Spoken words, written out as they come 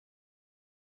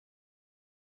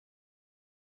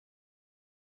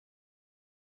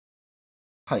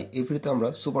High, এই ভিডিওতে আমরা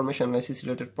super mesh analysis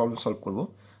related problem solve করব।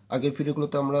 আগের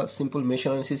ভিডিওগুলোতে আমরা সিম্পল মেশ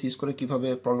অ্যানালাইসিস ইউজ করে কিভাবে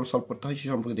প্রবলেম সলভ করতে হয় সে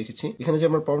সম্পর্কে দেখেছি। এখানে যে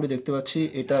আমরা প্রবলেমটি দেখতে পাচ্ছি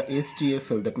এটা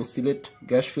STFL, that means Sylhet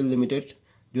gas field limited,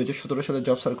 2017 সালে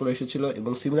জব সার্কুলার এসেছিল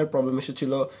এবং সিমিলার প্রবলেম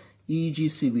এসেছিল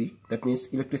EGCB, that means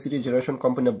electricity generation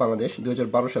company of Bangladesh,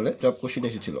 2012 সালে জব কোশ্চেন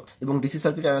এসেছিল। এবং ডিসি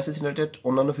সার্কিট অ্যানালাইসিস রিলেটেড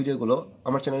অন্যান্য ভিডিওগুলো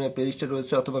আমার চ্যানেলে প্লেলিস্টে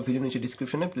রয়েছে অথবা ভিডিও নিচে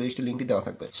ডিসক্রিপশনে প্লেলিস্টের লিঙ্কটি দেওয়া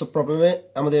থাকবে। সো প্রবলেমে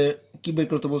আমাদের কি বের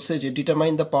করতে বলছে যে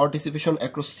determine the power dissipation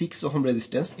across 6 ohm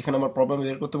resistance. এখানে আমার প্রবলেম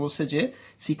বের করতে বলছে যে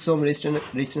 6 ওহম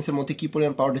রেজিস্ট্যান্সের মধ্যে কি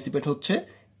পরিমাণ পাওয়ার ডিসিপেট হচ্ছে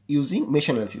ইউজিং মেশ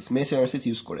অ্যানালাইসিস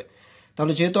ইউজ করে।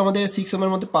 তাহলে যেহেতু আমাদের 6 ওহম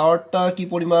এর মধ্যে পাওয়ারটা কি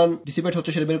পরিমাণ ডিসিপেট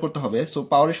হচ্ছে সেটা বের করতে হবে। সো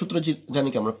পাওয়ারের সূত্র জানি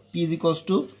কি আমরা, P =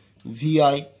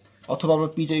 VI, অথবা আমরা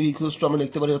P = আমরা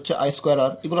লিখতে পারি হচ্ছে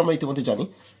I²R, এগুলো আমরা ইতিমধ্যে জানি।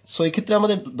 সো এই ক্ষেত্রে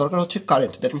আমাদের দরকার হচ্ছে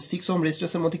কারেন্ট, দ্যাট মিনস 6 ওহম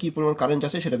রেজিস্ট্যান্সের মধ্যে কি পরিমাণ কারেন্ট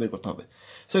আছে সেটা বের করতে হবে।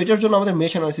 সো এটার জন্য আমাদের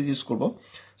মেশ অ্যানালাইসিস ইউজ করব।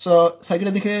 সো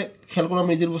সার্কিটে দেখে খেয়াল করে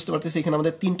আমরা ইজিলি বুঝতে পারতেছি এখানে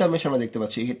আমাদের তিনটা মেশ আমরা দেখতে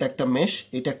পাচ্ছি, এটা একটা মেশ,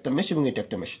 এটা একটা মেশ এবং এটা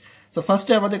একটা মেশ। সো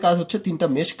ফার্স্টে আমাদের কাজ হচ্ছে তিনটা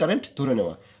মেশ কারেন্ট ধরে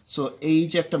নেওয়া। সো এই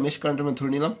যে একটা মেশ কারেন্ট আমরা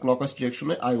ধরে নিলাম ক্লকওয়াইজ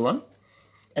ডিরেকশনে I1,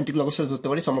 অ্যান্টি ক্লকওয়াইজ ধরতে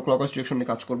পারি। সো আমরা ক্লকওয়াইজ ডিরেকশনে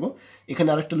কাজ করব। এখানে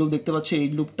আরেকটা লুপ দেখতে পাচ্ছি, এই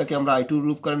লুপটাকে আমরা I2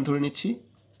 লুপ কারেন্ট ধরে নিচ্ছি,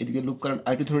 এদিকে লুপ কারেন্ট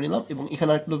I2 ধরে নিলাম এবং এখানে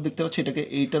আরেকটা লুপ দেখতে পাচ্ছি, এটাকে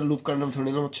এইটার লুপ কারেন্ট আমরা ধরে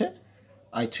নিলাম হচ্ছে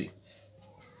I3।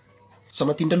 সো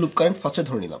আমরা তিনটা লুপ কারেন্ট ফার্স্টে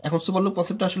ধরে নিলাম। এখন সুপার লুপ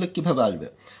কনসেপ্টটা আসলে কিভাবে আসবে,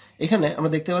 এখানে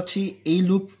আমরা দেখতে পাচ্ছি এই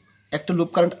লুপ একটা লুপ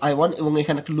কারেন্ট I1 এবং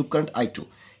এখানে একটা লুপ কারেন্ট I2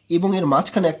 এবং এর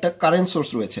মাঝখানে একটা কারেন্ট সোর্স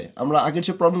রয়েছে। আমরা আগের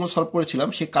যে প্রবলেমগুলো সলভ করেছিলাম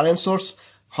সেই কারেন্ট সোর্স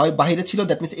হয় বাইরে ছিল,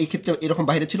 দ্যাট মিনস এই ক্ষেত্রে এরকম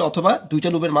বাইরে ছিল, অথবা দুইটা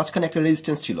লুপের মাঝখানে একটা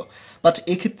রেজিস্ট্যান্স ছিল। বাট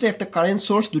এই ক্ষেত্রে একটা কারেন্ট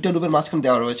সোর্স দুইটা লুপের মাঝখানে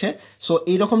দেওয়া রয়েছে। সো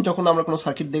এইরকম যখন আমরা কোনো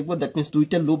সার্কিট দেখবো, দ্যাট মিনস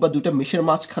দুইটা লুপ বা দুইটা মেশের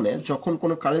মাঝখানে যখন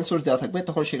কোনো কারেন্ট সোর্স দেওয়া থাকবে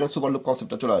তখন সেখানে সুপার লুপ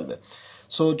কনসেপ্টটা চলে আসবে।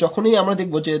 সো যখনই আমরা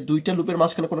দেখবো যে দুইটা লুপের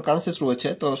মাঝখানে কোনো কারেন্ট সোর্স রয়েছে,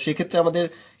 তো সেক্ষেত্রে আমাদের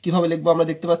কিভাবে লিখবো, আমরা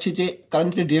দেখতে পাচ্ছি যে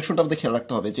কারেন্টের ডিরেকশনটা আমাদের খেয়াল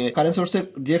রাখতে হবে যে কারেন্ট সোর্সের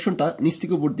ডিরেকশনটা নিচ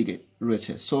থেকে উপর দিকে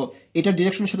রয়েছে। সো এটার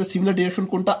ডিরেকশনের সাথে সিমিলার ডিরেকশন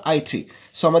কোনটা, I3।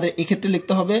 সো আমাদের এক্ষেত্রে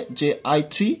লিখতে হবে যে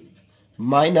I3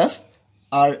 মাইনাস,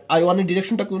 আর I1 এর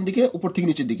ডিরেকশনটা কোন দিকে, উপর থেকে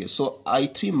নিচের দিকে। সো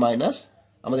I3 মাইনাস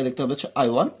আমাদের লিখতে হবে হচ্ছে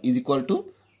I1 ইজ ইকুয়াল টু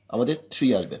আমাদের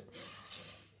 3 আসবে।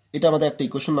 এটা আমাদের একটা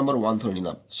ইকুয়েশন নাম্বার 1 ধরে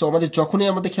নিলাম। সো আমাদের যখনই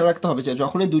আমাদের খেয়াল রাখতে হবে যে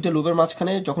যখনই দুইটা লুপের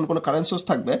মাঝখানে যখন কোনো কারেন্ট সোর্স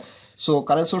থাকবে, সো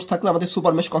কারেন্ট সোর্স থাকলে আমাদের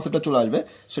সুপার মেশ কনসেপ্টটা চলে আসবে।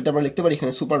 সেটা আমরা লিখতে পারি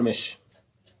এখানে super mesh.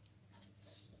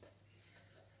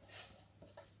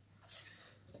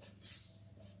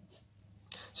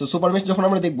 So super mesh যখন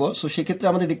আমরা দেখবো, সো সেক্ষেত্রে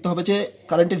আমাদের দেখতে হবে যে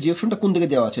কারেন্টের ডিরেকশনটা কোন দিকে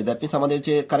দেওয়া আছে, দ্যাট মিনস আমাদের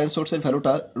যে কারেন্ট সোর্সের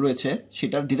ভ্যালুটা রয়েছে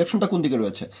সেটার ডিরেকশনটা কোন দিকে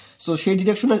রয়েছে। সো সেই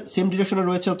ডিরেকশনের সেম ডিরেকশনে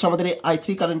রয়েছে হচ্ছে আমাদের এই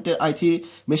I3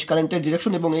 মেশ কারেন্টের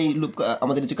ডিরেকশন এবং এই লুপ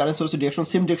আমাদের যে কারেন্ট সোর্সের ডিরেকশন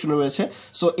সেম ডিরেকশনে রয়েছে।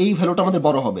 সো এই ভ্যালুটা আমাদের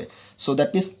বড় হবে। So that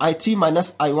means I3 minus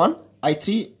I1,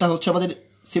 I3টা হচ্ছে আমাদের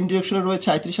সেম ডিরেকশনে রয়েছে,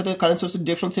 I3 সাথে কারেন্ট সোর্সের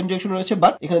ডিরেকশন সেম ডিরেকশনে রয়েছে,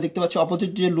 বাট এখানে দেখতে পাচ্ছি অপোজিট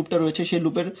যে লুপটা রয়েছে সেই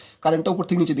লুপের কারেন্টটা উপর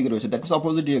থেকে নিচের দিকে রয়েছে, দ্যাট মিনস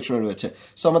অপোজিট ডিরেকশনে রয়েছে।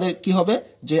 সো আমাদের কি হবে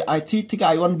যে I3 থেকে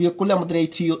I1 বিয়োগ করলে আমাদের এই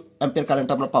 3 অ্যাম্পিয়ার কারেন্ট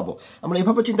আমরা পাবো। আমরা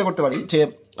এইভাবে চিন্তা করতে পারি যে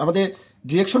আমাদের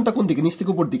ডিরেকশনটা কোন দিকে, নিচ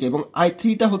থেকে উপর দিকে, এবং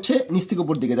I3টা হচ্ছে নিচ থেকে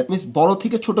উপর দিকে, দ্যাট মিনস বড়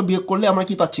থেকে ছোট বিয়োগ করলে আমরা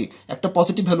কি পাচ্ছি, একটা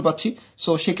পজিটিভ ভ্যালু পাচ্ছি।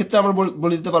 সো সেক্ষেত্রে আমরা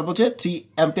বলে দিতে পারবো যে 3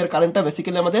 অ্যাম্পিয়ার কারেন্টটা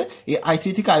বেসিক্যালি আমাদের এই I3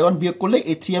 থেকে I1 বিয়োগ করলে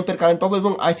এই 3 অ্যাম্পিয়ার কারেন্ট পাবো,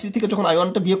 এবং I3 থেকে যখন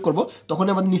I1টা বিয়োগ করবো তখন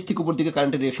আমাদের নিচ থেকে উপর দিকে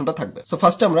কারেন্টের ডিরেকশনটা থাকবে। সো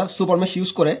ফার্স্টে আমরা সুপার মেশ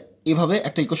ইউজ করে এইভাবে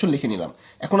একটা ইকুয়েশন লিখে নিলাম।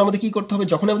 এখন আমাদের কি করতে হবে,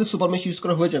 যখন আমাদের সুপার মেশ ইউজ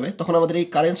করা হয়ে যাবে তখন আমাদের এই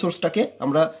কারেন্ট সোর্সটাকে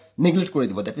আমরা নেগলেক্ট করে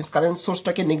দিব, দ্যাট মিনস কারেন্ট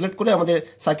সোর্সটাকে নেগলেক্ট করে আমাদের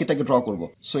সার্কিটটাকে ড্র করব।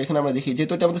 সো এখানে আমরা দেখি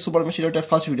যেহেতু এটা আমাদের super mesh related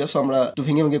first video, so আমরা একটু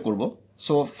ভেঙে ভেঙে করবো।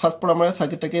 সো ফার্স্ট পর আমরা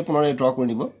সার্কিটটাকে পুনরায় ড্র করে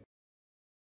নিব।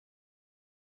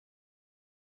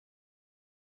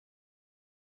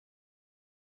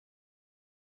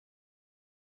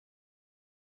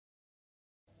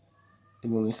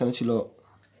 এবং এখানে ছিল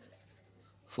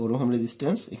 4 ওহম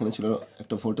রেজিস্ট্যান্স, এখানে ছিল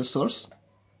একটা ভোল্টেজ সোর্স,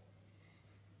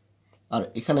 আর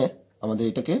এখানে আমাদের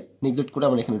এটাকে নেগলেক্ট করে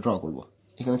আমরা এখানে ড্র করব।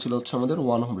 এখানে ছিল হচ্ছে আমাদের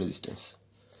 1 ওহম রেজিস্ট্যান্স।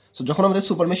 সো যখন আমাদের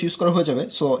সুপার মেশ ইউজ করা হয়ে যাবে,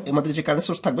 সো আমাদের যে কারেন্ট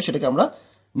সোর্স থাকবে সেটাকে আমরা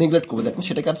নেগলেক্ট করবো, দেখুন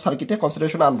সেটাকে আর সার্কিটে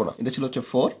কনসিডারেশন আনবো না। এটা ছিল হচ্ছে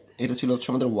 4, এটা ছিল হচ্ছে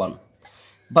আমাদের 1,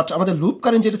 বাট আমাদের লুপ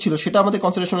কারেন্ট যেটা ছিল সেটা আমাদের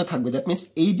কনসিডারেশনে থাকবে। দ্যাট মিনস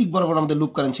এই দিক বরাবর আমাদের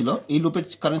লুপ কারেন্ট ছিল, এই লুপের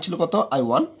কারেন্ট ছিল কত,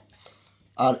 I1,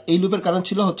 আর এই লুপের কারেন্ট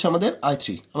ছিল হচ্ছে আমাদের I3।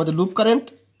 আমাদের লুপ কারেন্ট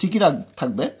ঠিকই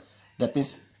থাকবে, দ্যাট মিনস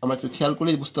আমরা একটু খেয়াল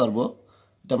করলেই বুঝতে পারবো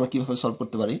এটা আমরা কিভাবে সলভ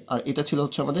করতে পারি। আর এটা ছিল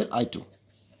হচ্ছে আমাদের I2।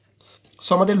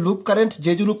 সো আমাদের লুপ কারেন্ট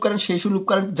যে লুপ কারেন্ট সেই লুপ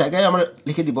কারেন্ট জায়গায় আমরা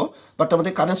লিখে দিব, বাট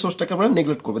আমাদের কারেন্ট সোর্সটাকে আমরা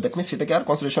নেগলেক্ট করবো, দ্যাট মিনস সেটাকে আর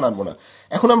কনসিডারেশন আনবো না।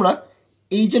 এখন আমরা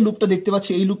এই যে লুপটা দেখতে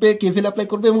পাচ্ছি এই লুপে কেভিএল অ্যাপ্লাই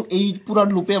করবে এবং এই পুরো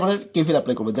লুপে আমরা কেভিএল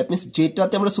অ্যাপ্লাই করবে। দ্যাট মিন্স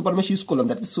যেটাতে আমরা সুপার মেশ ইউজ করলাম,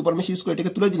 that means super mesh use করে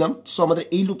এটাকে তুলে দিলাম। সো আমাদের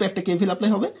এই লুপে একটা কেভিএল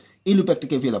অ্যাপ্লাই হবে, এই লুপে একটা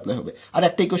কেভিএল অ্যাপ্লাই হবে, আর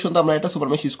একটা ইকুয়েশন তো আমরা একটা সুপার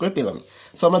মেশ ইউজ করে পেলাম।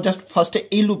 সো আমরা জাস্ট ফার্স্টে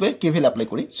এই লুপে কেভিএল অ্যাপ্লাই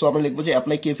করি। সো আমরা লিখবো যে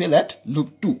apply KVL at loop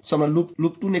 2। So আমরা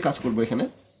লুপ 2 নিয়ে কাজ করবো এখানে।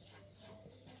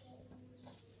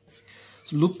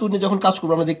 লুপ 2 নিয়ে যখন কাজ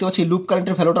করবো আমরা দেখতে পাচ্ছি লুপ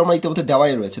কারেন্টের ভ্যালুটা আমরা ইতিমধ্যে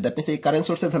দেওয়াই রয়েছে। দ্যাট মিন্স এই কারেন্ট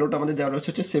সোর্সের ভ্যালুটা আমাদের দেওয়া রয়েছে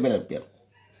হচ্ছে 7 অ্যাম্পিয়ার।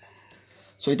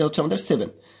 সো এটা হচ্ছে আমাদের 7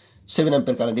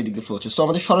 অ্যাম্পিয়ার কারেন্ট এদিক দিয়ে ফ্লো হচ্ছে। সো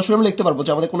আমাদের সরাসরি আমরা লিখতে পারবো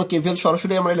যে আমাদের কোনো কেভিএল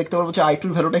সরাসরি আমরা লিখতে পারবো যে I2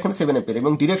 এর ভ্যালুটা এখানে 7 অ্যাম্পিয়ার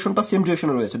এবং ডিরেকশনটা সেম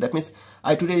ডিরেকশনে রয়েছে। দ্যাট মিন্স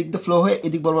I2 এর এদিক দিয়ে ফ্লো হয়ে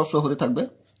এদিক বরাবর ফ্লো হতে থাকবে।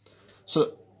 সো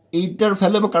এইটার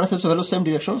ভ্যালু এবং কারেন্ট সোর্সের ভ্যালু সেম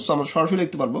ডিরেকশন। সো আমরা সরাসরি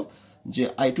লিখতে পারবো যে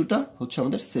I2টা হচ্ছে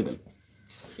আমাদের 7।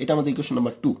 এটা আমাদের ইকুয়েশন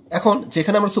নাম্বার 2। এখন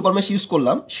যেখানে আমরা সুপার মেশ ইউজ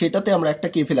করলাম সেটাতে আমরা একটা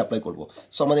কেভিএল অ্যাপ্লাই করব।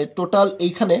 সো আমাদের টোটাল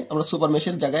এইখানে আমরা সুপার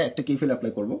মেশের জায়গায় একটা কেভিএল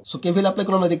অ্যাপ্লাই করব। সো কেভিএল অ্যাপ্লাই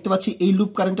করে আমরা দেখতে পাচ্ছি এই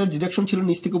লুপ কারেন্টের ডিরেকশন ছিল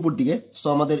নিচ থেকে উপর দিকে। সো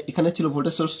আমাদের এখানে ছিল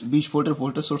ভোল্টেজ সোর্স 20 ভোল্টের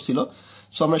ভোল্টেজ সোর্স ছিল।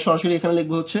 সো আমরা সরাসরি এখানে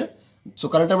লিখবো হচ্ছে, সো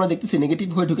কারেন্ট আমরা দেখতেছি নেগেটিভ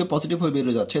হয়ে ঢুকে পজিটিভ হয়ে বের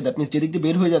হয়ে যাচ্ছে। দ্যাট মিন্স যেদিক দিয়ে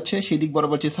বের হয়ে যাচ্ছে সেই দিক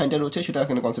বরাবর যে সাইনটা রয়েছে সেটা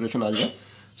এখানে কনসিডারেশন আসবে।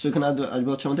 সো এখানে আসবে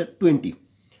হচ্ছে আমাদের 20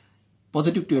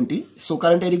 পজিটিভ 20। সো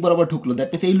কারেন্ট এদিক বরাবর ঢুকলো। দ্যাট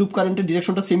মিন্স এই লুপ কারেন্টের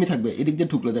ডিরেকশনটা সেমই থাকবে, এদিক দিয়ে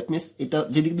ঢুকলো। দ্যাট মিন্স এটা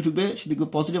যেদিক দিয়ে ঢুকবে সেদিক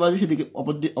পজিটিভ আসবে, সেদিকে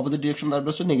অপোজিট ডিরেকশন আসবে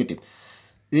হচ্ছে নেগেটিভ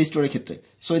রেজিস্টরের ক্ষেত্রে।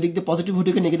 সো এদিক দিয়ে পজিটিভ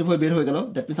ঢুকে নেগেটিভ হয়ে বের হয়ে গেল।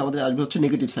 দ্যাট মিন্স আমাদের আসবে হচ্ছে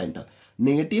নেগেটিভ সাইনটা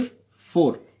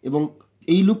 -4। এবং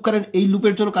এই লুপ কারেন্ট, এই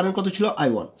লুপের জন্য কারেন্ট কত ছিল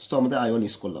I1। সো আমাদের I1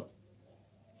 ইউজ করলাম।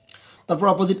 তারপর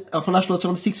অপোজিট এখন আসলো হচ্ছে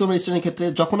আমাদের 6 ওহম রেজিস্ট্যান্সের ক্ষেত্রে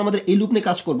যখন আমাদের এই লুপ নিয়ে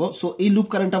কাজ করব। সো এই লুপ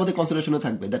কারেন্টটা আমাদের কনসিডারেশনে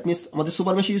থাকবে। দ্যাট মিন্স আমাদের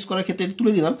সুপার মেশ ইউজ করার ক্ষেত্রে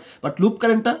তুলে দিলাম, বাট লুপ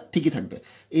কারেন্টটা ঠিকই থাকবে।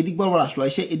 এই দিক বরাবর আসলো,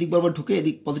 এসে এদিক বরাবর ঢুকে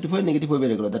এদিক পজিটিভ হয়ে নেগেটিভ হয়ে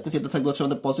বেরিয়ে গেল। দ্যাট মিন্স এটা থাকবে হচ্ছে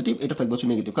আমাদের পজিটিভ, এটা থাকবে হচ্ছে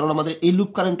নেগেটিভ, কারণ আমাদের এই লুপ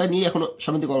কারেন্টটা নিয়ে এখন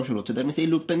সামনের দিকে অগ্রসর হচ্ছে। দ্যাট মিন্স এই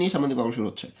লুপটা নিয়ে সামনের দিকে অগ্রসর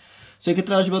হচ্ছে। সো এই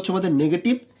ক্ষেত্রে আসবে হচ্ছে আমাদের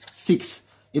 -6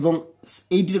 এবং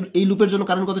এই লুপের জন্য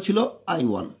কারেন্ট কত ছিল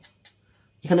I1।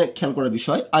 এখানে খেয়াল করার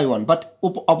বিষয় I1, বাট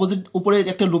অপোজিট উপরের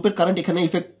একটা লুপের কারেন্ট এখানে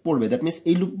ইফেক্ট পড়বে। দ্যাট মিন্স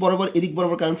এই লুপ বরাবর এদিক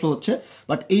বরাবর কারেন্ট ফ্লো হচ্ছে,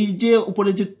 বাট এই যে উপরে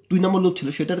যে 2 নম্বর লুপ ছিল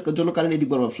সেটার জন্য কারেন্ট এদিক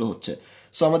বরাবর ফ্লো হচ্ছে।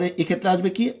 সো আমাদের এক্ষেত্রে আসবে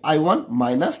কি I1 -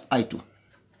 I2।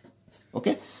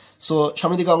 ওকে, সো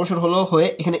সামনের দিকে অগ্রসর হলো হয়ে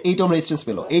এখানে 8 ওহম রেজিস্ট্যান্স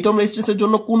পেলো। 8 ওহম রেজিস্ট্যান্সের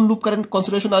জন্য কোন লুপ কারেন্ট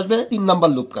কনসিডারেশন আসবে? 3 number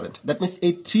loop current. That means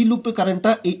এই 3 লুপের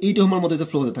কারেন্টটা এই 8 ওহমের মধ্যে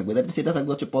ফ্লো হতে থাকবে। দ্যাট মিন্স এটা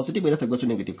থাকবে হচ্ছে পজিটিভ, এটা থাকবে হচ্ছে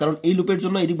নেগেটিভ, কারণ এই লুপের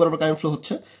জন্য এদিক বরাবর কারেন্ট ফ্লো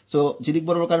হচ্ছে। সো যেদিক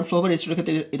বরাবর কারেন্ট ফ্লো হবে রেজিস্টরের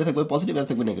ক্ষেত্রে এটা থাকবে পজিটিভ, এটা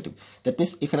থাকবে নেগেটিভ। দ্যাট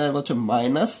মিন্স এখানে আসবে হচ্ছে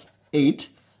 -8,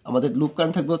 আমাদের লুপ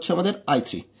কারেন্ট থাকবে হচ্ছে আমাদের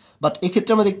I3। বাট এই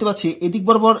ক্ষেত্রে আমরা দেখতে পাচ্ছি এদিক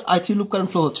বরাবর I3 লুপ কারেন্ট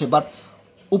ফ্লো হচ্ছে, বাট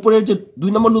উপরের যে 2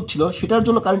 নম্বর লুপ ছিল সেটার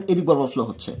জন্য কারেন্ট এদিক বরাবর ফ্লো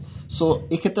হচ্ছে। সো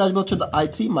এক্ষেত্রে আসবে হচ্ছে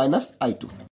I3 - I2।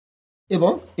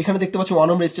 এবং এখানে দেখতে পাচ্ছি 1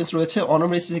 ওহম রেজিস্ট্যান্স রয়েছে। 1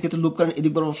 ওহম রেজিস্ট্যান্সের ক্ষেত্রে লুপ কারেন্ট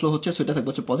এদিক বরাবর ফ্লো হচ্ছে। সো এটা থাকবে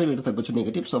হচ্ছে পজিটিভ, এটা থাকবে হচ্ছে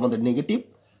নেগেটিভ। সো আমাদের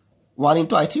 -1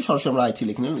 * I3 সরাসরি আমরা I3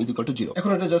 লিখে নিলাম = 0। এখন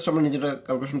এটা জাস্ট আমরা নিজেরা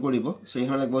ক্যালকুলেশন করে দিব। সো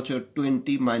এখানে লিখবো হচ্ছে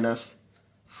 20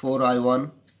 - 4I1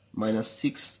 -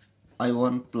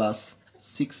 6I1 +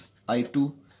 6I2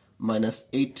 -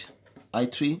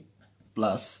 8I3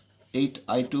 +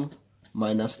 8I2 -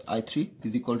 I3 =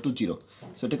 0।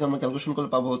 So এটাকে আমরা ক্যালকুলেশন করলে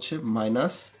পাবো হচ্ছে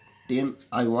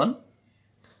 -10I1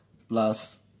 +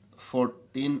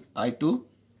 14I2 -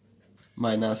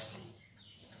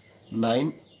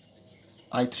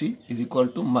 9I3 =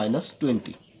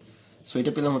 -20। সো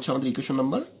এটা পেলাম হচ্ছে আমাদের ইকুয়েশন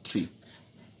নাম্বার 3।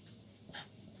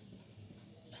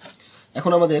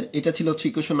 এখন আমাদের এটা ছিল হচ্ছে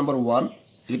ইকুয়েশন নাম্বার 1,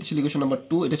 এটা ছিল ইকুয়েশন নাম্বার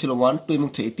 2, এটা ছিল 1, 2 এবং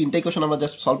 3। এই তিনটা ইকুয়েশন আমরা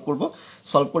জাস্ট সলভ করব।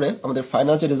 সলভ করে আমাদের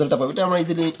ফাইনাল যে রেজাল্টটা পাবো এটা আমরা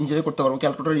ইজিলি নিজেরাই করতে পারবো,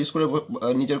 ক্যালকুলেটর ইউজ করে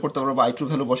নিজের করতে পারবো, I2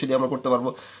 ভ্যালু বসিয়ে দিয়ে আমরা করতে পারবো।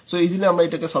 সো ইজিলি আমরা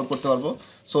এটাকে সলভ করতে পারবো।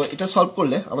 সো এটা সলভ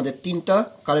করলে আমাদের তিনটা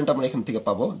কারেন্ট আমরা এখান থেকে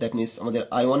পাবো। দ্যাট মিন্স আমাদের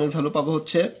I1 এর ভ্যালু পাবো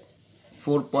হচ্ছে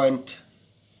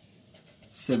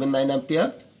 4.79 অ্যাম্পিয়ার,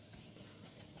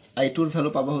 I2 এর ভ্যালু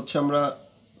পাবো হচ্ছে আমরা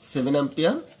 7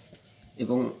 অ্যাম্পিয়ার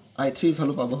এবং I3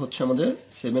 ভ্যালু পাবো হচ্ছে আমাদের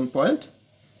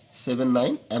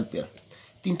 7.79 অ্যাম্পিয়ার।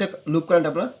 তিনটা লুপ কারেন্ট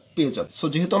আমরা পেয়ে যাব। সো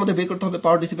যেহেতু আমাদের বের করতে হবে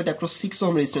পাওয়ার dissipate across 6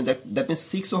 ohm resistance, that means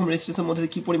 6 ohm রেজিস্ট্যান্সের মধ্যে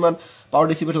কি পরিমাণ পাওয়ার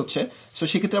ডিসিপেট হচ্ছে। সো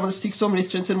সেক্ষেত্রে আমাদের 6 ওহম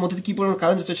রেজিস্ট্যান্সের মধ্যে কি পরিমাণ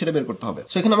কারেন্ট হচ্ছে সেটা বের করতে হবে।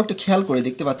 সো এখানে আমরা একটু খেয়াল করে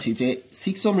দেখতে পাচ্ছি যে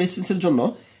 6 ওহম রেজিস্ট্যান্সের জন্য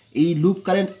এই লুপ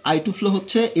কারেন্ট I2 ফ্লো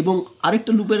হচ্ছে এবং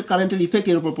আরেকটা লুপের কারেন্টের ইফেক্ট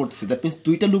এর উপর পড়তেছে। দ্যাট মিন্স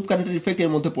দুইটা লুপ কারেন্টের ইফেক্ট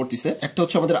এর মধ্যে পড়তেছে, একটা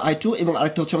হচ্ছে আমাদের I2 এবং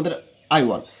আরেকটা হচ্ছে আমাদের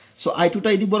I1। সো I2টা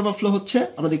এদিক বরাবর ফ্লো হচ্ছে,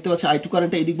 আমরা দেখতে পাচ্ছি I2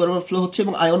 কারেন্টটা এদিক বরাবর ফ্লো হচ্ছে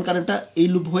এবং I1 কারেন্টটা এই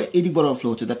লুপ হয়ে এদিক বরাবর ফ্লো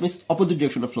হচ্ছে। দ্যাট মিন্স অপোজিট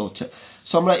ডিরেকশনে ফ্লো হচ্ছে।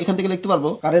 সো আমরা এখান থেকে লিখতে পারবো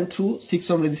কারেন্ট থ্রু 6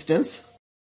 ওহম রেজিস্ট্যান্স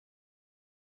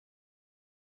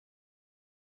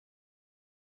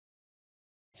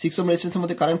রেজিস্ট্যান্সের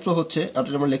মধ্যে কারেন্ট ফ্লো হচ্ছে,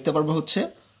 এটা আমরা লিখতে পারবো হচ্ছে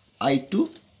I2 -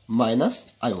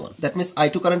 I1। That means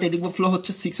I2 current এদিক ফ্লো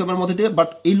হচ্ছে 6 ওহমের মধ্যে দিয়ে, বাট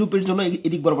এই লুপের জন্য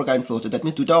এদিক বরাবর কারেন্ট ফ্লো হচ্ছে। দ্যাট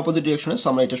মিন্স দুইটা অপোজিট ডিরেকশনে। সো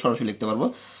আমরা এটা সরাসরি লিখতে পারবো।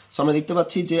 সো আমরা দেখতে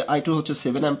পাচ্ছি যে I2 হচ্ছে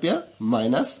 7 অ্যাম্পিয়ার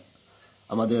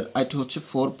আমাদের I2 হচ্ছে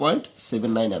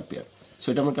 4.79 অ্যাম্পিয়ার। সো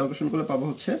এটা আমরা ক্যালকুলেশন করলে পাবো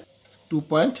হচ্ছে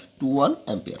 2.21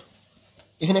 অ্যাম্পিয়ার।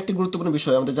 এখানে একটি গুরুত্বপূর্ণ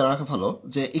বিষয় আমাদের জানা রাখা ভালো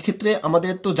যে এক্ষেত্রে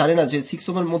আমাদের তো জানি না যে 6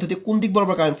 ওহমের মধ্যে দিয়ে কোন দিক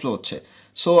বরাবর কারেন্ট ফ্লো হচ্ছে।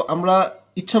 সো আমরা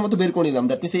ইচ্ছা মতো বের করে নিলাম,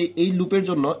 দ্যাট মিনস এই লুপের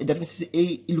জন্য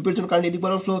কারেন্ট এই দিক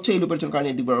বরাবর ফ্লো হচ্ছে, এই লুপের জন্য কারেন্ট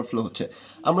এই দিক বরাবর ফ্লো হচ্ছে।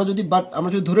 আমরা যদি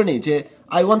ধরে নিই যে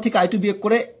I1 থেকে I2 বিয়োগ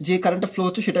করে যে কারেন্টটা ফ্লো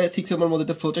হচ্ছে সেটা 6 ওহমের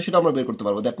মধ্যে ফ্লো হচ্ছে, সেটা আমরা বের করতে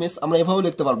পারবো। দ্যাট মিনস আমরা এভাবেও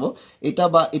লিখতে পারবো, এটা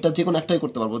বা এটা যে কোনো একটাই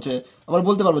করতে পারবো, যে আমরা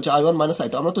বলতে পারবো যে I1 মাইনাস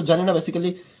I2। আমরা তো জানি না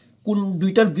বেসিক্যালি কোন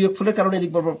দুইটার বিয়োগফলের কারণে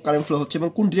এদিক বরাবর কারেন্ট ফ্লো হচ্ছে এবং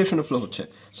কোন ডিরেকশনে ফ্লো হচ্ছে।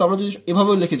 সো আমরা যদি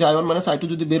এভাবেও লিখি যে I1 মাইনাস I2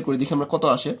 যদি বের করি দেখি আমরা কত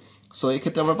আসে। সো এই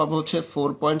ক্ষেত্রে আমরা পাবো হচ্ছে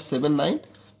 4.79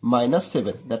 মাইনাস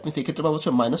 7, দ্যাট মিনস এই ক্ষেত্রে পাবো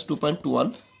হচ্ছে মাইনাস 2.21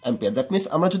 অ্যাম্পিয়ার। দ্যাট মিনস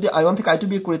আমরা যদি I1 থেকে I2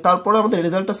 বিয়োগ করি তারপরে আমাদের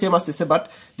রেজাল্টটা সেম আসতেছে, বাট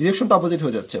ডিরেকশনটা অপোজিট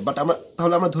হয়ে যাচ্ছে। বাট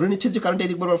তাহলে আমরা ধরে নিচ্ছি যে কারেন্ট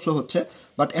এদিক বরাবর ফ্লো হচ্ছে,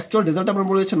 বাট অ্যাকচুয়াল রেজাল্ট আমরা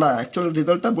বলে দিচ্ছে না, অ্যাকচুয়াল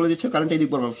রেজাল্টটা বলে দিচ্ছে কারেন্ট এদিক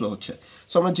বরাবর ফ্লো হচ্ছে।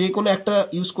 সো আমরা যে কোনো একটা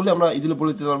ইউজ করলে আমরা ইজিলি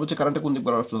বলে দিতে পারবো যে কারেন্টটা কোন দিক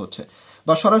বরাবর ফ্লো হচ্ছে।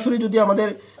 বা সরাসরি যদি আমাদের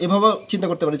এভাবে চিন্তা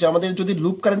করতে পারি যে আমাদের যদি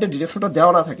লুপ কারেন্টের ডিরেকশনটা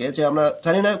দেওয়া না থাকে, যে আমরা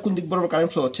জানি না কোন দিক বরাবর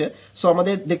কারেন্ট ফ্লো হচ্ছে, সো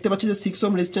আমাদের দেখতে পাচ্ছি যে 6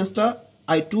 ওহম রেজিস্ট্যান্সটা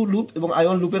I2 লুপ এবং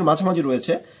I1 লুপের মাঝামাঝি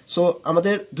রয়েছে। সো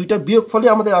আমাদের দুইটার বিয়োগ ফলে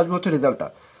আমাদের আসবে হচ্ছে রেজাল্টটা।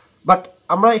 বাট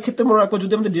আমরা এক্ষেত্রে মনে রাখবো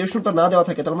যদি আমাদের ডিরেকশনটা না দেওয়া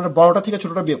থাকে তাহলে আমরা বড়টা থেকে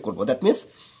ছোটটা বিয়োগ করবো। দ্যাট মিনস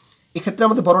এক্ষেত্রে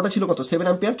আমাদের বড়টা ছিল কত 7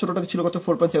 অ্যাম্পিয়ার, ছোটটা ছিল কত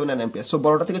 4.79 অ্যাম্পিয়ার। সো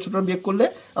বড়টা থেকে ছোটটা বিয়োগ করলে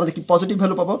আমাদের কি পজিটিভ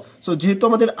ভ্যালু পাবো। সো যেহেতু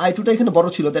আমাদের I2টা এখানে বড়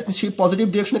ছিল, দ্যাট মিনস সেই পজিটিভ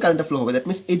ডিরেকশনে কারেন্টটা ফ্লো হবে, দ্যাট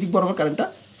মিনস এই দিক বরাবর কারেন্টটা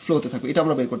ফ্লো হতে থাকবে। এটা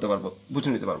আমরা বের করতে পারবো, বুঝে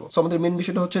নিতে পারবো। সো আমাদের মেন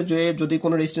বিষয়টা হচ্ছে যে যদি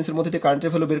কোনো রেজিস্ট্যান্সের মধ্যে দিয়ে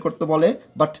কারেন্টের ভ্যালু বের করতে বলে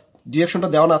বাট ডিরেকশনটা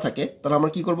দেওয়া না থাকে, তাহলে আমরা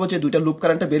কি করবো যে দুইটা লুপ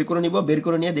কারেন্টটা বের করে নিব, বের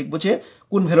করে নিয়ে দেখবো যে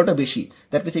কোন ভ্যালুটা বেশি।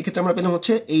 দ্যাট মিনস এই ক্ষেত্রে আমরা পেলাম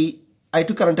হচ্ছে এই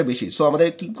I2 কারেন্টটা বেশি। সো আমাদের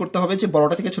কি করতে হবে যে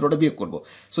বড়টা থেকে ছোটটা বিয়োগ করবো।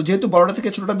 সো যেহেতু বড়টা থেকে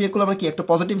ছোটটা বিয়োগ করলে আমরা কি একটা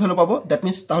পজিটিভ ভ্যালু পাবো, দ্যাট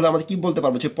মিনস তাহলে আমাদের কি বলতে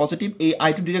পারবো যে পজিটিভ এই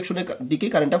I2 ডিরেকশনের দিকে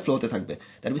কারেন্টটা ফ্লো হতে থাকবে,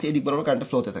 দ্যাট মিনস এই দিক বরাবর কারেন্টটা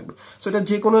ফ্লো হতে থাকবে। সো এটা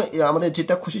যে কোনো আমাদের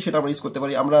যেটা খুশি সেটা আমরা ইউজ করতে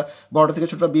পারি। আমরা বড়টা থেকে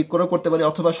ছোটটা বিয়োগ করেও করতে পারি,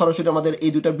 অথবা সরাসরি আমাদের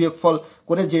এই দুইটার বিয়োগ ফল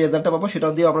করে যে রেজাল্টটা পাবো সেটা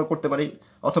দিয়ে আমরা করতে পারি,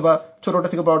 অথবা ছোটটা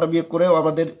থেকে বড়টা বিয়োগ করেও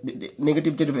আমাদের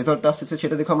নেগেটিভ যে রেজাল্টটা আসছে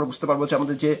সেটা দেখে আমরা বুঝতে পারবো যে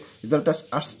আমাদের যে রেজাল্টটা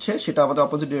আসছে সেটা আমাদের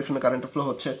অপোজিট ডিরেকশনে কারেন্টটা ফ্লো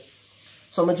হচ্ছে।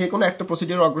 সো আমরা যে কোনো একটা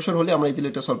প্রসিডিউর অগ্রসর হলে আমরা ইজিলি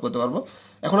এটা সলভ করতে পারবো।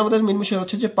 এখন আমাদের মেন বিষয়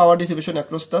হচ্ছে যে পাওয়ার dissipation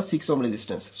across the 6 ohm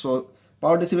resistance. So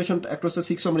power dissipation across the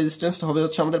 6 ohm resistance হবে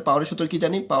হচ্ছে আমাদের পাওয়ারের সূত্র কি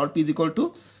জানি, পাওয়ার P =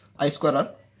 I²R।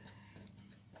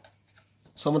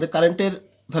 সো আমাদের কারেন্টের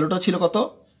ভ্যালুটা ছিল কত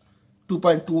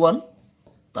 2.21,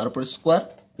 তারপরে স্কোয়ার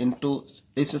ইন্টু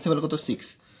রেজিস্ট্যান্সের ভ্যালু কত 6।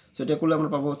 সো এটা করলে আমরা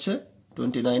পাবো হচ্ছে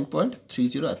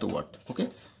 29.30 এত ওয়াট। ওকে,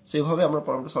 সো এইভাবে আমরা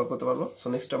প্রবলেমটা সলভ করতে পারবো। সো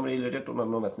নেক্সট আমরা রিলেটেড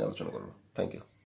অন্যান্য ম্যাথ নিয়ে আলোচনা করবো। Thank you.